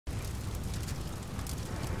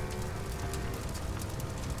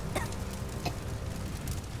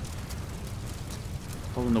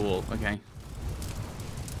Hole in the wall, okay.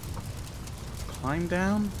 Climb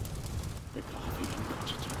down?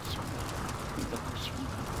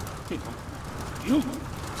 You!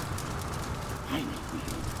 I know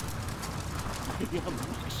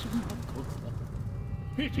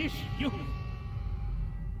you. It is you!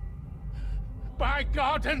 By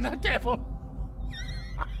God and the devil!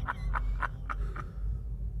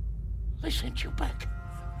 They sent you back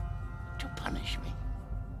to punish me.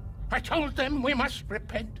 I told them we must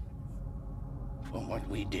repent for what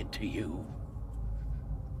we did to you,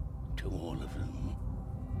 to all of them.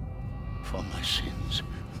 For my sins,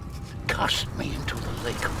 cast me into the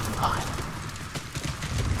lake of fire.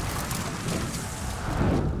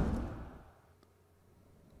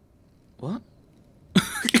 What?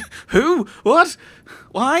 Who? What?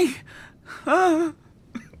 Why?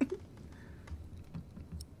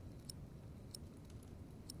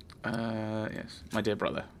 Yes, my dear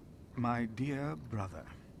brother. My dear brother,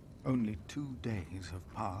 only 2 days have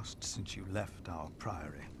passed since you left our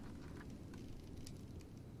priory.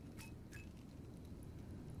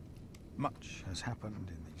 Much has happened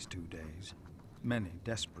in these 2 days. Many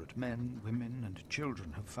desperate men, women, and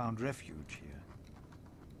children have found refuge here.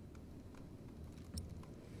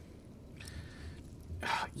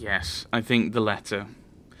 Yes, I think the letter.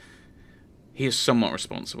 He is somewhat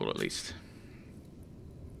responsible, at least.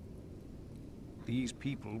 These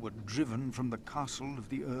people were driven from the castle of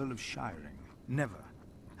the Earl of Shiring. Never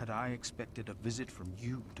had I expected a visit from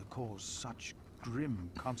you to cause such grim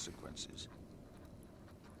consequences.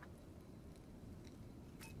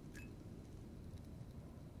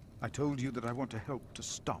 I told you that I want to help to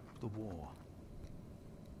stop the war.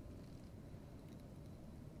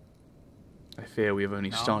 I fear we have only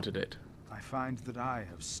Now, started it. I find that I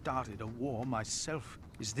have started a war myself.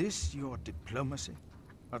 Is this your diplomacy?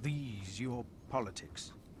 Are these your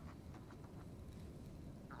politics?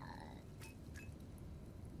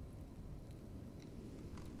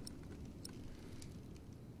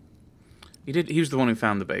 He was the one who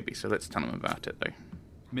found the baby, so let's tell him about it, though.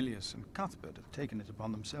 Milius and Cuthbert have taken it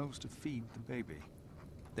upon themselves to feed the baby.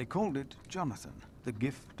 They called it Jonathan, the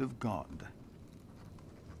gift of God.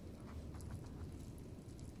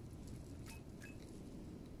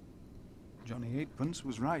 Johnny Eightpence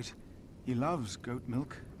was right. He loves goat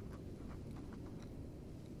milk.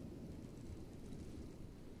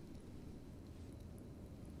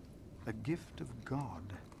 A gift of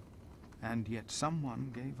God. And yet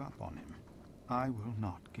someone gave up on him. I will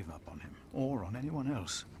not give up on him, or on anyone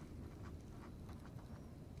else.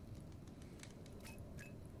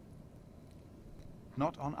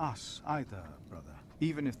 Not on us either, brother.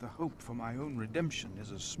 Even if the hope for my own redemption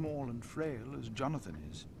is as small and frail as Jonathan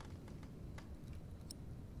is.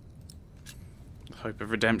 The hope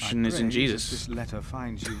of redemption is in Jesus. This letter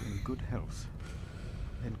finds you in good health.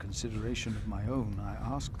 In consideration of my own, I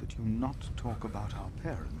ask that you not talk about our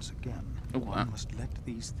parents again. Oh, One wow. must let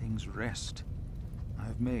these things rest. I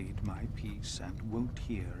have made my peace and won't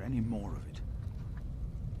hear any more of it.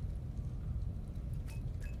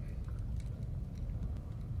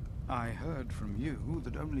 I heard from you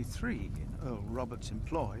that only 3 in Earl Robert's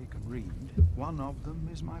employ can read. One of them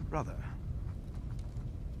is my brother.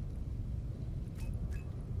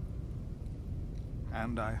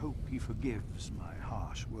 And I hope he forgives my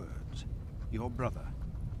harsh words. Your brother,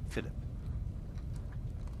 Philip.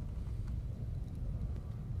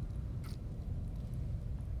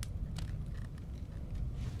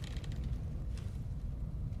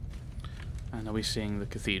 And are we seeing the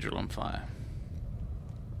cathedral on fire?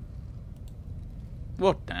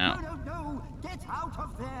 What now? No! Get out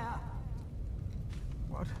of there!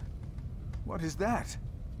 What is that?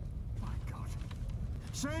 My God!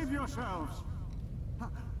 Save yourselves!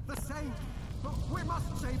 The saint! We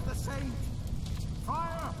must save the saint!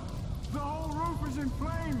 Fire! The whole roof is in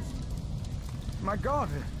flames! My God!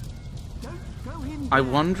 Don't go in I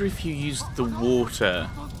there. wonder if you used the water,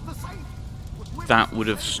 The saint! We that must would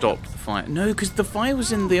have save stopped the fire. No, because the fire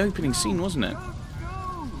was in the opening scene, wasn't it? Don't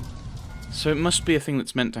go! So it must be a thing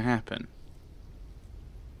that's meant to happen.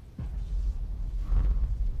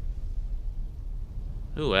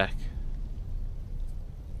 Ooh, heck.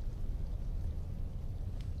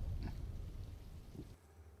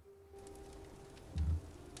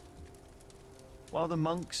 While the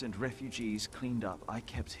monks and refugees cleaned up, I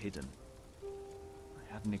kept hidden.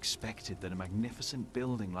 I hadn't expected that a magnificent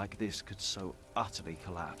building like this could so utterly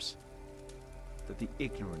collapse. That the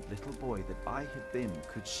ignorant little boy that I had been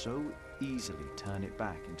could so easily turn it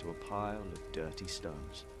back into a pile of dirty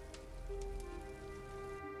stones.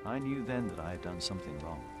 I knew then that I had done something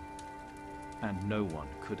wrong, and no one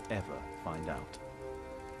could ever find out.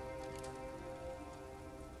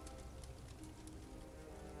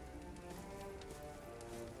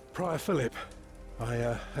 Prior Philip, I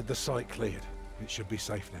had the site cleared. It should be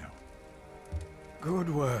safe now. Good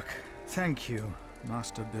work. Thank you,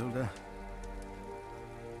 Master Builder.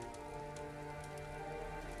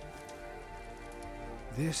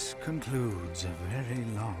 This concludes a very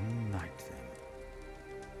long night then.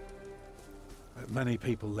 Many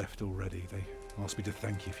people left already. They asked me to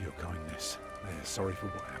thank you for your kindness. They're sorry for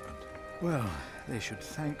what happened. Well, they should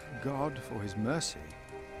thank God for his mercy.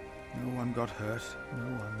 No one got hurt, no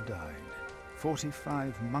one died.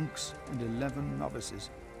 45 monks and 11 novices,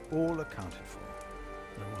 all accounted for.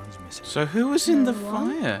 No one's missing. So who was in the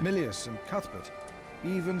fire? Milius and Cuthbert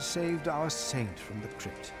even saved our saint from the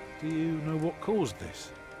crypt. Do you know what caused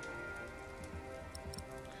this?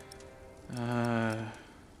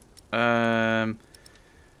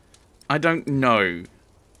 I don't know.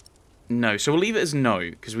 No, so we'll leave it as no,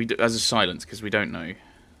 because as a silence, because we don't know.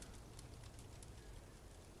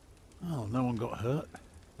 Oh, no one got hurt.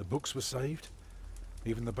 The books were saved.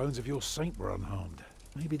 Even the bones of your saint were unharmed.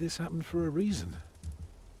 Maybe this happened for a reason.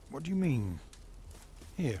 What do you mean?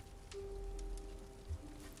 Here.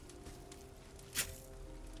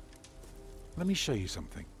 Let me show you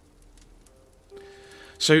something.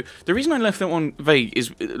 So the reason I left that one vague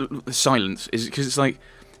is silence, is because it's like,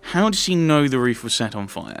 how does he know the roof was set on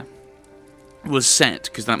fire? Was set,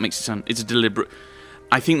 because that makes it sound, it's a deliberate,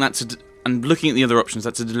 I think that's and looking at the other options,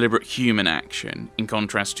 that's a deliberate human action, in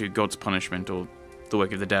contrast to God's punishment or the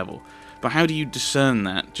work of the devil. But how do you discern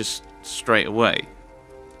that just straight away?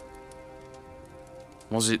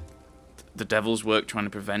 Was it the devil's work trying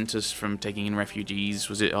to prevent us from taking in refugees?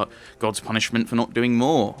 Was it God's punishment for not doing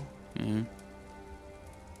more? Yeah.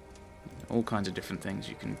 All kinds of different things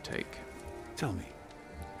you can take. Tell me,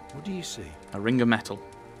 what do you see? A ring of metal.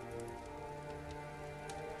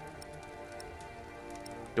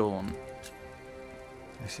 Dawn.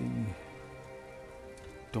 I see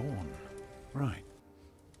dawn. Right.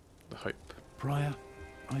 The hope. Prior,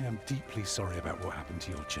 I am deeply sorry about what happened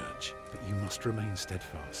to your church, but you must remain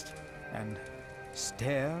steadfast. And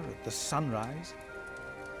stare at the sunrise?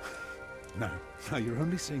 No, you're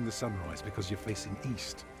only seeing the sunrise because you're facing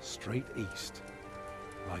east, straight east,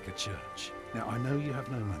 like a church. Now, I know you have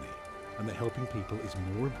no money, and that helping people is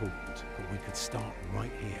more important, but we could start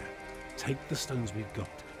right here. Take the stones we've got,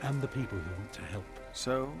 and the people who want to help.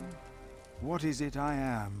 So, what is it I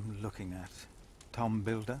am looking at, Tom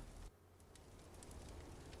Builder?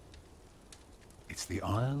 It's the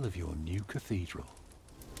aisle of your new cathedral.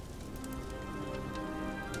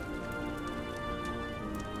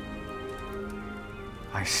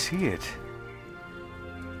 I see it.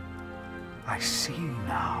 I see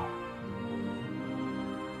now.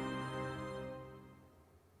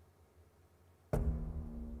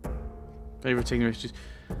 Favour of taking the refugees.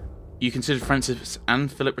 You considered Francis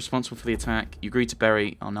and Philip responsible for the attack. You agreed to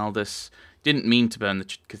bury Arnaldus. Didn't mean to burn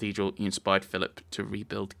the cathedral. You inspired Philip to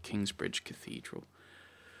rebuild Kingsbridge Cathedral.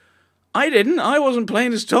 I didn't. I wasn't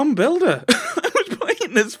playing as Tom Builder. I was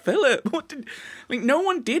playing as Philip. No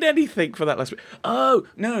one did anything for that last week. Oh,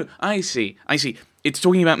 no. I see. It's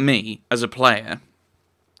talking about me as a player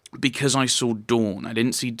because I saw dawn. I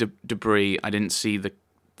didn't see debris. I didn't see the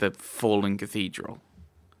fallen cathedral.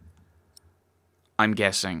 I'm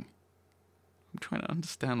guessing. I'm trying to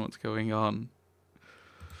understand what's going on.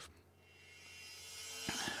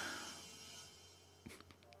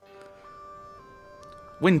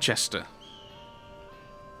 Winchester.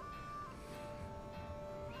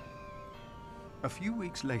 A few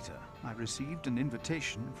weeks later, I received an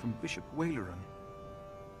invitation from Bishop Waleran.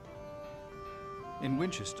 In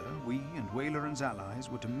Winchester, we and Waleran's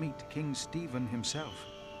allies were to meet King Stephen himself.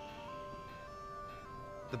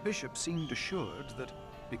 The bishop seemed assured that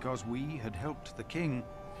because we had helped the king,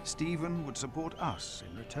 Stephen would support us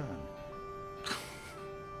in return.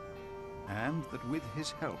 And that with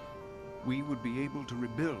his help, we would be able to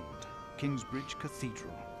rebuild Kingsbridge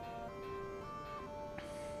Cathedral.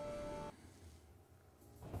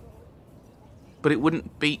 But it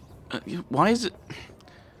wouldn't be... why is it...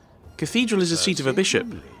 Cathedral is the seat of a bishop.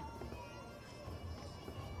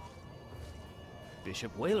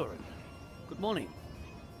 Bishop Waleran. Good morning.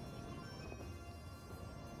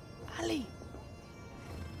 Ali!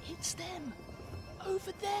 It's them!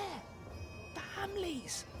 Over there! The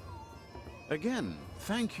Hamleys! Again,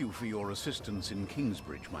 thank you for your assistance in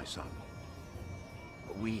Kingsbridge, my son.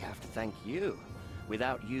 We have to thank you.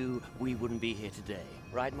 Without you, we wouldn't be here today.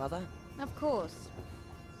 Right, Mother? Of course.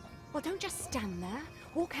 Well, don't just stand there.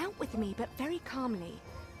 Walk out with me, but very calmly.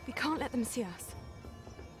 We can't let them see us.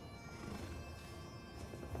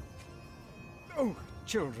 Oh,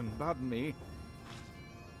 children, pardon me.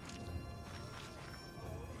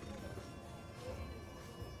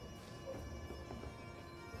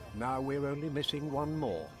 Now we're only missing one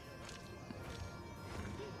more.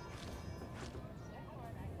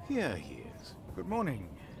 Here he is. Good morning.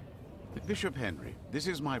 Bishop Henry, this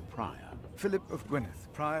is my prior. Philip of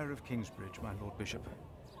Gwynedd, Prior of Kingsbridge, my Lord Bishop.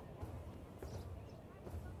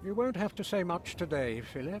 You won't have to say much today,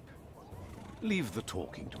 Philip. Leave the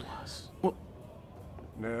talking to us. What?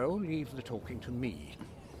 No, leave the talking to me.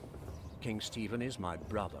 King Stephen is my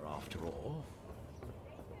brother, after all.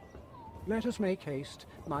 Let us make haste.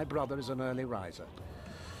 My brother is an early riser.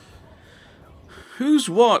 Who's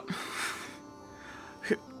what?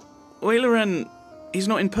 Waileran, he's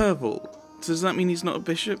not in purple. So does that mean he's not a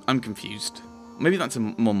bishop? I'm confused. Maybe that's a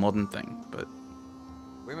more modern thing, but...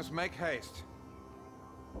 We must make haste.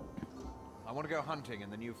 I want to go hunting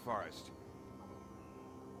in the New Forest.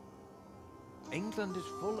 England is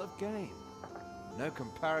full of game. No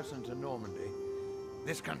comparison to Normandy.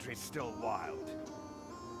 This country's still wild.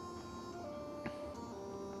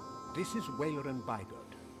 This is Waileran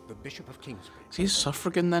Bygod, the Bishop of Kingsbridge. Is he a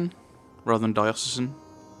suffragan then, rather than diocesan?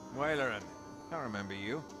 Waileran, I remember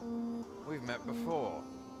you. We've met before.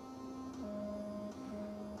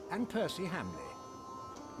 And Percy Hamley.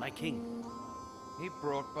 My king. He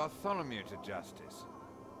brought Bartholomew to justice.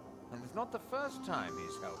 And it's not the first time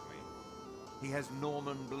he's helped me. He has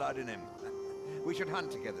Norman blood in him. We should hunt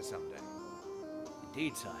together someday.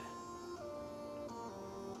 Indeed, sire.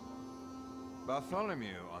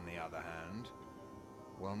 Bartholomew, on the other hand,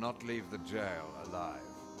 will not leave the jail alive.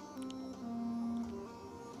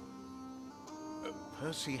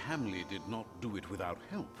 Percy Hamley did not do it without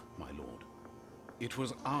help, my lord. It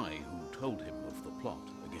was I who told him of the plot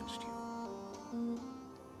against you.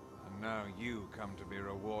 And now you come to be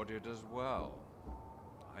rewarded as well.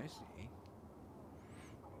 I see.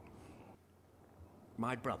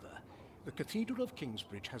 My brother, the Cathedral of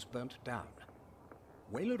Kingsbridge has burnt down.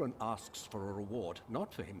 Waileran asks for a reward,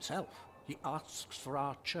 not for himself. He asks for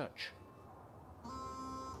our church.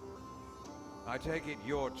 I take it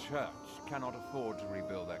your church cannot afford to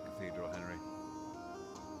rebuild that cathedral, Henry.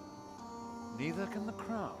 Neither can the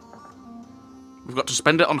crown. We've got to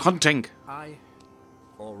spend it on hunting. I,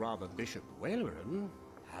 or rather Bishop Waileran,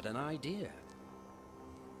 had an idea.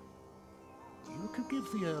 You could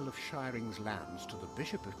give the Earl of Shiring's lands to the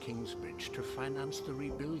Bishop of Kingsbridge to finance the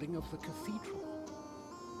rebuilding of the cathedral.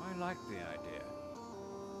 I like the idea.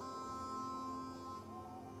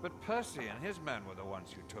 But Percy and his men were the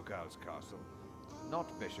ones who took Owl's Castle,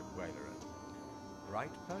 not Bishop Waileran. Right,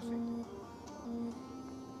 Percy?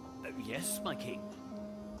 Yes, my king.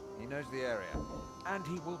 He knows the area, and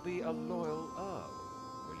he will be a loyal Earl,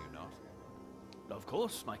 will you not? Of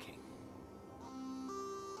course, my king.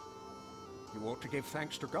 You ought to give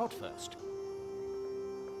thanks to God first.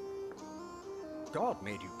 God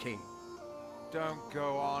made you king. Don't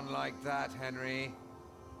go on like that, Henry.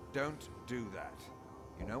 Don't do that.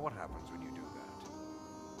 You know what happens when you do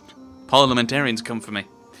that. Parliamentarians come for me.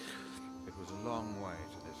 It was a long way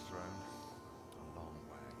to this throne. A long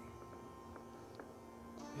way.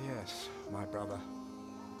 Yes, my brother.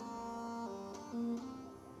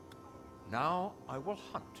 Now I will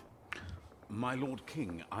hunt. My Lord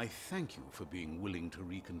King, I thank you for being willing to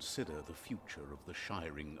reconsider the future of the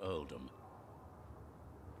Shiring Earldom.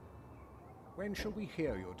 When shall we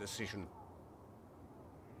hear your decision?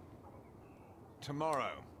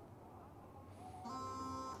 Tomorrow.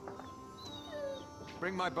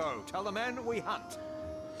 Bring my bow. Tell the men we hunt.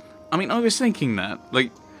 I mean, I was thinking that.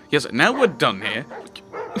 Like, yes, now we're done here.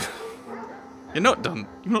 You're not done.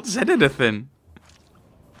 You've not said anything.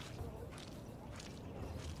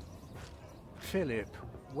 Philip,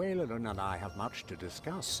 Waileran and I have much to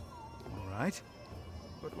discuss. All right.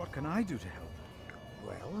 But what can I do to help?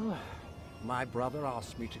 Well, my brother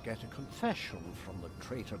asked me to get a confession from the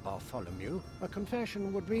traitor Bartholomew. A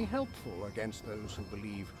confession would be helpful against those who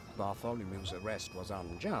believe Bartholomew's arrest was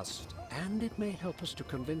unjust, and it may help us to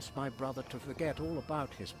convince my brother to forget all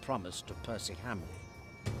about his promise to Percy Hamley.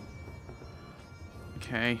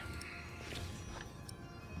 Okay.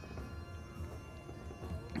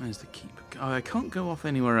 Where's the keep? Oh, I can't go off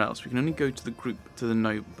anywhere else. We can only go to the group, to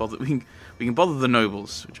the we can bother the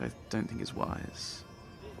nobles, which I don't think is wise.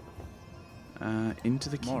 Into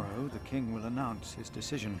the keep. Tomorrow, the king will announce his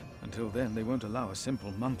decision. Until then, they won't allow a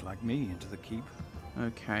simple monk like me into the keep.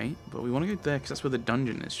 Okay, but we want to go there because that's where the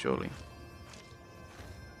dungeon is, surely.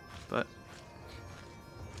 But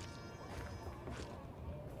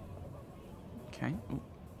okay. Ooh.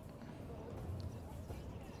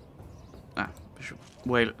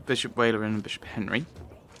 Bishop Waileran and Bishop Henry.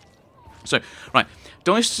 So, right,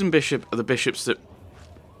 diocesan bishop are the bishops that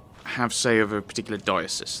have say over a particular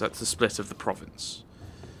diocese. That's the split of the province,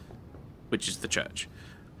 which is the church.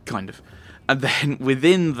 kind of. And then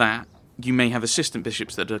within that, you may have assistant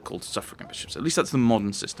bishops that are called suffragan bishops. At least that's the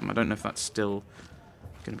modern system. I don't know if that's still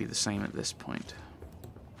going to be the same at this point.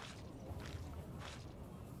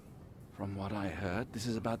 From what I heard, this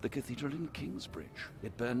is about the cathedral in Kingsbridge.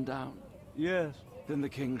 It burned down. Yes. Then the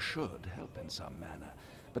king should help in some manner,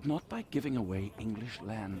 but not by giving away English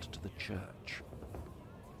land to the church.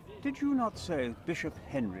 Did you not say Bishop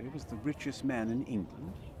Henry was the richest man in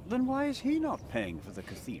England? Then why is he not paying for the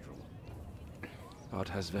cathedral? God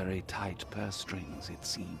has very tight purse strings, it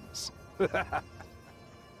seems.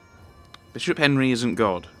 Bishop Henry isn't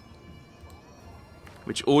God.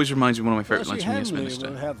 Which always reminds me of one of my favourite lines from Henry Westminster.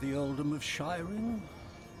 will have the earldom of Shiring.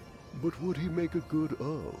 But would he make a good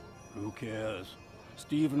earl? Who cares?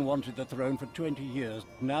 Stephen wanted the throne for 20 years.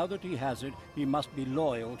 Now that he has it, he must be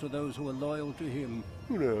loyal to those who are loyal to him.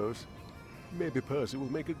 Who knows? Maybe Percy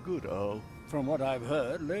will make a good earl. From what I've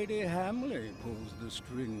heard, Lady Hamley pulls the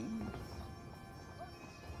strings.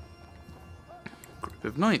 Group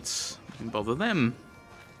of knights. Don't bother them.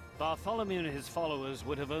 Bartholomew and his followers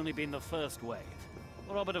would have only been the first wave.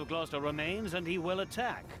 Robert of Gloucester remains, and he will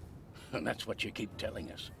attack. And that's what you keep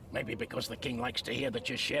telling us. Maybe because the king likes to hear that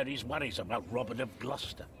you share his worries about Robert of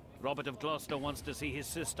Gloucester. Robert of Gloucester wants to see his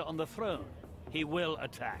sister on the throne. He will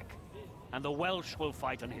attack. And the Welsh will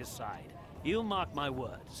fight on his side. You mark my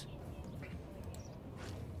words.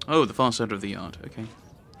 Oh, the far side of the yard. Okay.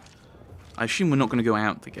 I assume we're not going to go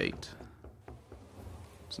out the gate.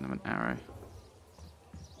 Doesn't have an arrow.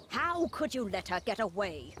 How could you let her get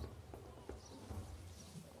away?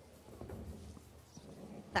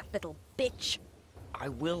 That little bitch. I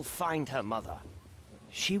will find her, Mother.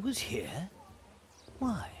 She was here?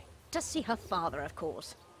 Why? To see her father, of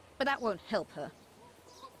course. But that won't help her.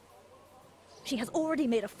 She has already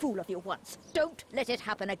made a fool of you once. Don't let it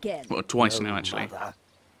happen again. Well, twice now, actually. Mother.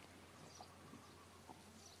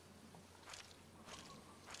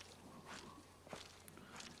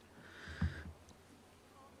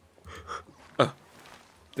 Oh,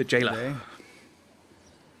 the jailer.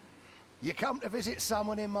 You come to visit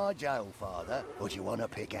someone in my jail, Father? Or do you want to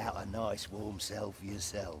pick out a nice warm cell for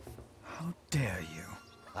yourself? How dare you?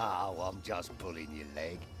 Oh, I'm just pulling your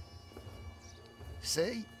leg.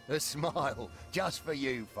 See? A smile. Just for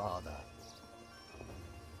you, Father.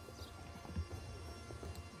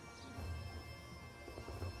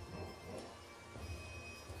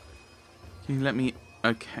 Can you let me...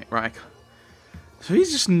 Okay, right. So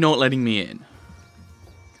he's just not letting me in.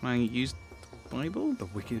 Can I use the Bible? The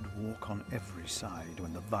wicked walk on every side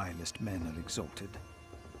when the vilest men are exalted.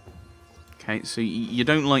 Okay, so you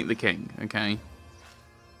don't like the king, okay?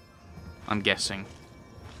 I'm guessing.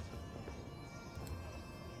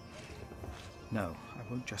 No, I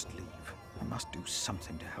won't just leave. I must do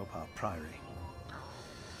something to help our priory.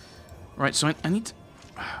 Right, so I need to...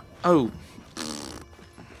 Oh.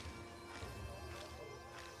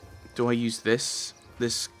 Do I use this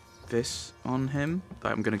on him?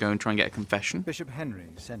 I'm going to go and try and get a confession. Bishop Henry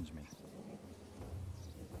sends me.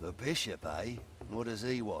 The bishop, eh? What does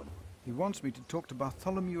he want? He wants me to talk to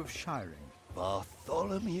Bartholomew of Shiring.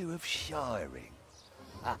 Bartholomew of Shiring?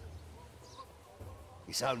 Ah.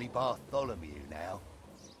 It's only Bartholomew now.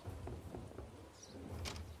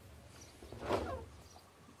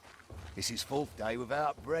 It's his 4th day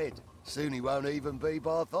without bread. Soon he won't even be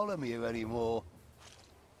Bartholomew anymore.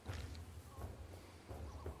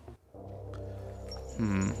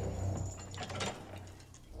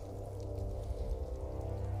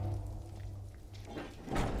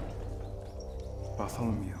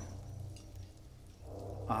 Bartholomew.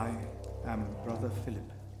 I am Brother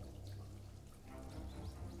Philip.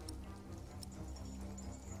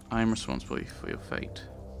 I am responsible for your fate.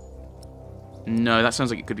 No, that sounds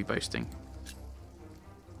like it could be boasting.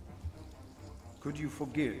 Could you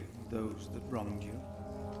forgive those that wronged you?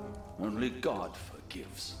 Only God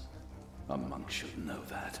forgives. A monk should know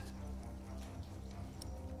that.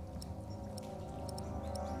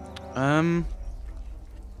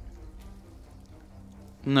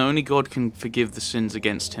 No, only God can forgive the sins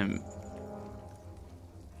against him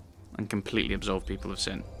and completely absolve people of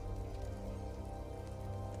sin.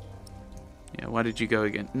 Yeah, why did you go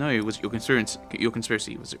again? No, it was your conspiracy. Your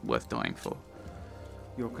conspiracy was it worth dying for?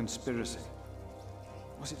 Your conspiracy.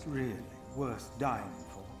 Was it really worth dying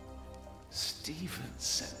for? Stephen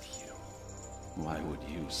sent you. Why would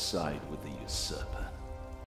you side with the usurper?